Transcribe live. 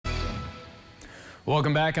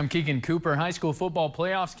Welcome back. I'm Keegan Cooper. High school football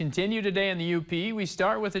playoffs continue today in the UP. We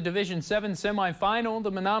start with the Division 7 semifinal.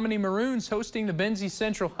 The Menominee Maroons hosting the Benzie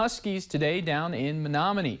Central Huskies today down in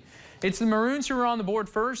Menominee. It's the Maroons who are on the board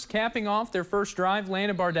first, capping off their first drive.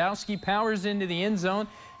 Landon Bardowski powers into the end zone,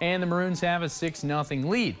 and the Maroons have a 6-0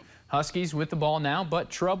 lead. Huskies with the ball now, but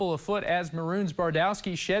trouble afoot as Maroons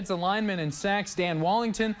Bardowski sheds a lineman and sacks Dan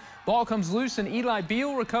Wallington. Ball comes loose and Eli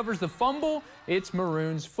Beal recovers the fumble. It's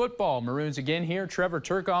Maroons football. Maroons again here. Trevor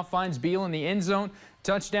Turkoff finds Beal in the end zone.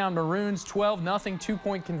 Touchdown Maroons, 12-0,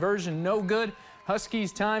 2-point conversion, no good.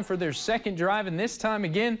 Huskies time for their second drive, and this time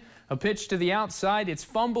again, a pitch to the outside. It's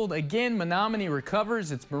fumbled again. Menominee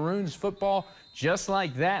recovers. It's Maroons football. Just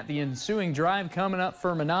like that, the ensuing drive coming up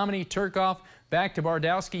for Menominee. Turkoff back to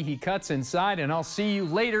Bardowski. He cuts inside, and I'll see you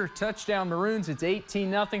later. Touchdown Maroons. It's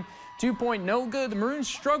 18-0. 2-point no good. The Maroons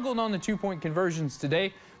struggled on the 2-point conversions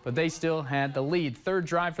today, but they still had the lead. Third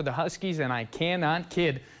drive for the Huskies, and I cannot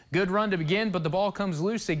kid. Good run to begin, but the ball comes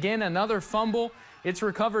loose again. Another fumble. It's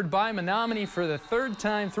recovered by Menominee for the third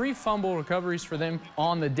time. 3 fumble recoveries for them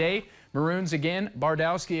on the day. Maroons again,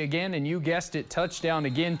 Bardowski again, and you guessed it, touchdown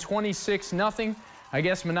again, 26-0. I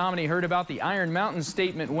guess Menominee heard about the Iron Mountain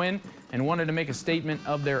statement win and wanted to make a statement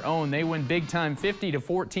of their own. They win big time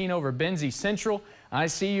 50-14 over Benzie Central. I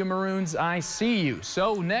see you, Maroons. I see you.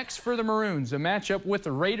 So next for the Maroons, a matchup with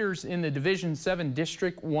the Raiders in the Division 7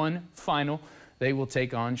 District 1 final. They will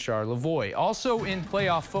take on Charlevoix. Also in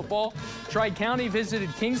playoff football, Tri-County visited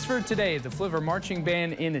Kingsford today. The Flivver Marching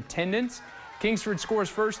Band in attendance. Kingsford scores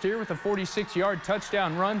first here with a 46-yard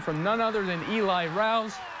touchdown run from none other than Eli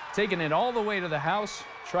Rouse, taking it all the way to the house.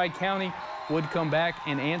 Tri-County would come back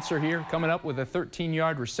and answer here, coming up with a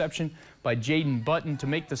 13-yard reception by Jaden Button to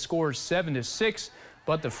make the score 7-6,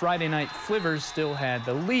 but the Friday night Flivvers still had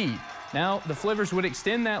the lead. Now the Flivvers would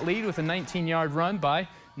extend that lead with a 19-yard run by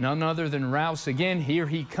none other than Rouse again. Here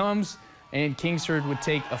he comes, and Kingsford would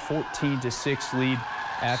take a 14-6 lead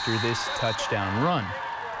after this touchdown run.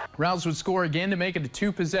 Rouse would score again to make it a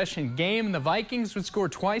 2-possession game, and the Vikings would score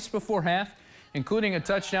twice before half, including a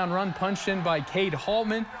touchdown run punched in by Cade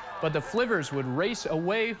Hallman. But the Flivvers would race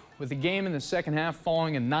away with the game in the second half,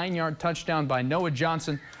 following a 9-yard touchdown by Noah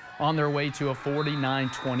Johnson on their way to a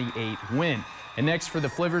 49-28 win. And next for the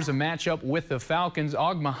Flivvers, a matchup with the Falcons.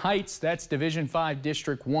 Ogma Heights, that's Division 5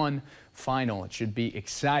 District 1 final. It should be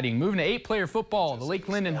exciting. Moving to 8-player football, the Lake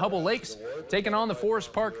Linden Hubble Lakes taking on the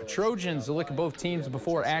Forest Park Trojans. A look at both teams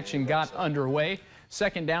before action got underway.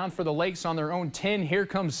 Second down for the Lakes on their own 10. Here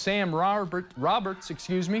comes Sam Roberts,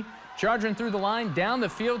 charging through the line, down the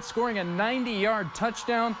field, scoring a 90-yard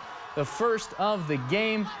touchdown, the first of the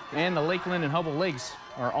game, and the Lake Linden Hubble Lakes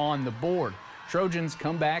are on the board. Trojans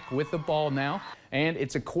come back with the ball now, and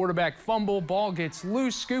it's a quarterback fumble. Ball gets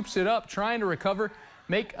loose, scoops it up, trying to recover,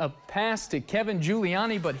 make a pass to Kevin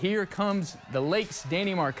Giuliani, but here comes the Lakes'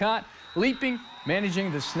 Danny Marcotte, leaping,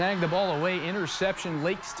 managing to snag the ball away. Interception.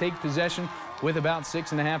 Lakes take possession with about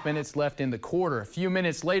 6.5 minutes left in the quarter. A few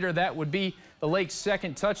minutes later, that would be the Lakes'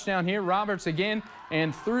 second touchdown here. Roberts again,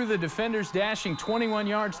 and through the defenders, dashing 21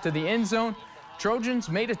 yards to the end zone. Trojans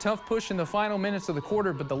made a tough push in the final minutes of the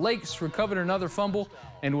quarter, but the Lakes recovered another fumble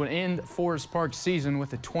and would end Forest Park's season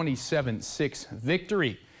with a 27-6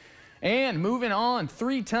 victory. And moving on,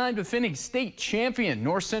 3-time defending state champion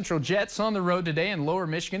North Central Jets on the road today in Lower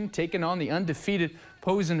Michigan, taking on the undefeated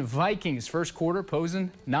Posen Vikings. First quarter,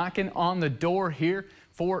 Posen knocking on the door here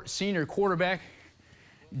for senior quarterback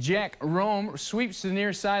Jack Rome. Sweeps to the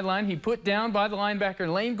near sideline. He put down by the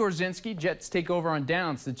linebacker Lane Gorzinski. Jets take over on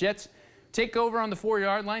downs. The Jets take over on the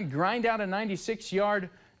 4-yard line, grind out a 96-yard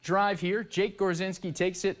drive here. Jake Gorzinski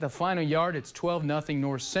takes it the final yard. It's 12-0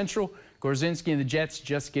 North Central. Gorzinski and the Jets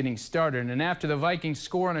just getting started. And after the Vikings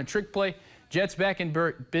score on a trick play, Jets back in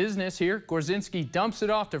business here. Gorzinski dumps it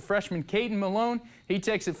off to freshman Caden Malone. He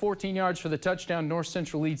takes it 14 yards for the touchdown. North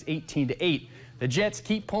Central leads 18-8. The Jets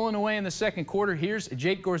keep pulling away in the second quarter. Here's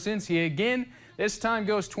Jake Gorzinski again. This time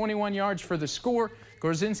goes 21 yards for the score.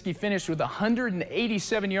 Gorzinski finished with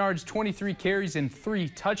 187 yards, 23 carries, and 3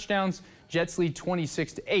 touchdowns. Jets lead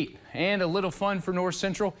 26-8. And a little fun for North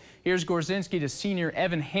Central. Here's Gorzinski to senior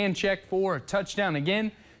Evan Hanchek for a touchdown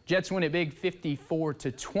again. Jets win it big,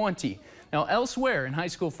 54-20. Now elsewhere in high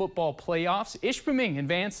school football playoffs, Ishpeming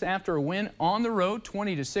advanced after a win on the road,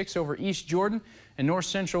 20-6 over East Jordan. And North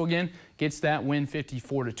Central again gets that win,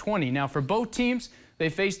 54-20. Now for both teams, they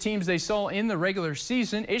face teams they saw in the regular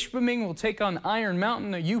season. Ishpeming will take on Iron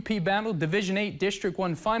Mountain, a UP battle, Division 8 District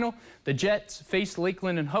 1 final. The Jets face Lake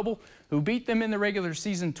Linden Hubble, who beat them in the regular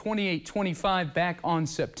season 28-25 back on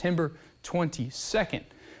September 22nd.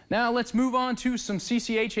 Now let's move on to some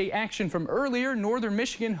CCHA action from earlier. Northern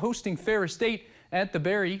Michigan hosting Ferris State at the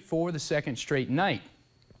Berry for the second straight night.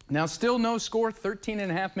 Now still no score,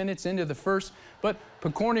 13.5 minutes into the first, but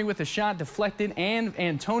Picorni with a shot deflected, and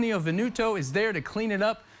Antonio Venuto is there to clean it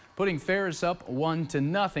up, putting Ferris up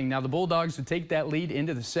 1-0. Now the Bulldogs would take that lead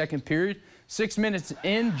into the second period. 6 minutes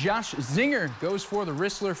in, Josh Zinger goes for the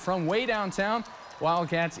wristler from way downtown.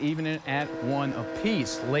 Wildcats even it at 1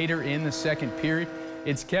 apiece. Later in the second period,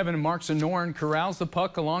 it's Kevin Marks-Norn corrals the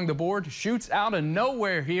puck along the board, shoots out of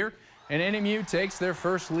nowhere here, and NMU takes their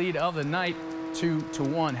first lead of the night,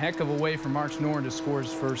 2-1. Heck of a way for Marks-Norn to score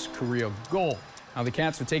his first career goal. Now the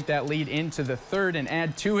Cats would take that lead into the third and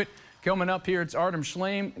add to it. Coming up here, it's Artem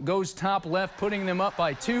Schleim, goes top left, putting them up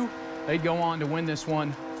by 2. They'd go on to win this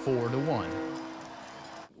one 4-1.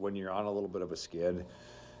 When you're on a little bit of a skid,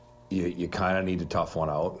 you kind of need to tough one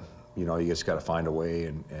out. You know, you just got to find a way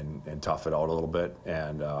and tough it out a little bit,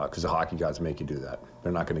 and because the hockey gods make you do that.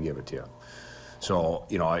 They're not going to give it to you. So,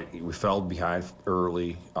 you know, we fell behind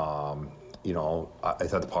early. You know, I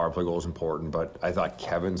thought the power play goal was important, but I thought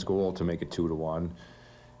Kevin's goal to make it 2-1,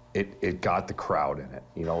 it got the crowd in it.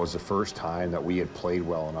 You know, it was the first time that we had played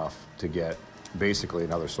well enough to get basically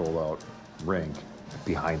another sold-out rink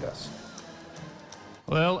behind us.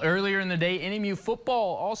 Well, earlier in the day, NMU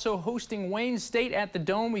Football also hosting Wayne State at the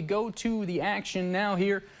Dome. We go to the action now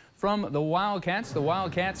here from the Wildcats. The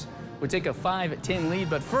Wildcats would take a 5-10 lead,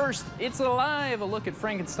 but first, it's alive. A look at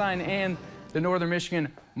Frankenstein and the Northern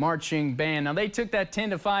Michigan Marching Band. Now, they took that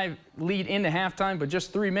 10-5 lead into halftime, but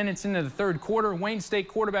just 3 minutes into the third quarter, Wayne State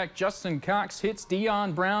quarterback Justin Cox hits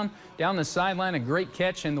Dion Brown down the sideline. A great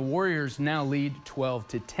catch, and the Warriors now lead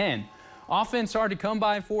 12-10. Offense hard to come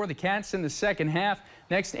by for the Cats in the second half.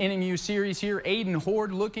 Next NMU series here, Aiden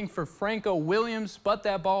Horde looking for Franco Williams, but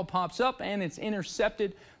that ball pops up and it's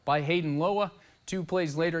intercepted by Hayden Loa. 2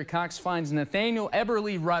 plays later, Cox finds Nathaniel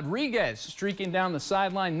Eberly Rodriguez streaking down the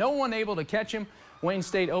sideline. No one able to catch him. Wayne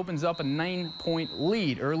State opens up a 9-point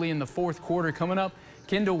lead. Early in the fourth quarter coming up,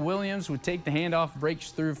 Kendall Williams would take the handoff,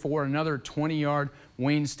 breaks through for another 20-yard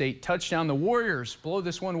Wayne State touchdown. The Warriors blow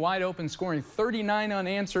this one wide open, scoring 39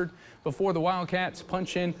 unanswered before the Wildcats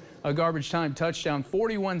punch in a garbage time touchdown.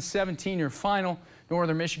 41-17 your final.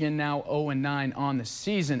 Northern Michigan now 0-9 on the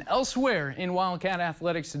season. Elsewhere in Wildcat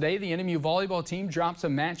athletics today, the NMU volleyball team drops a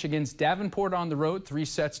match against Davenport on the road,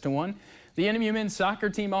 3-1. The NMU men's soccer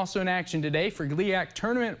team also in action today for GLIAC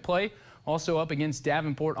tournament play, also up against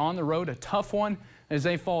Davenport on the road. A tough one as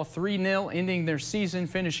they fall 3-0, ending their season,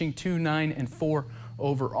 finishing 2-9-4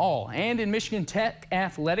 overall. And in Michigan Tech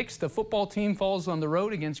athletics, the football team falls on the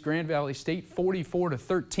road against Grand Valley State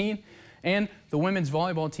 44-13. And the women's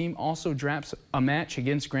volleyball team also drops a match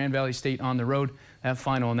against Grand Valley State on the road. That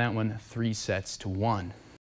final in that one, 3-1.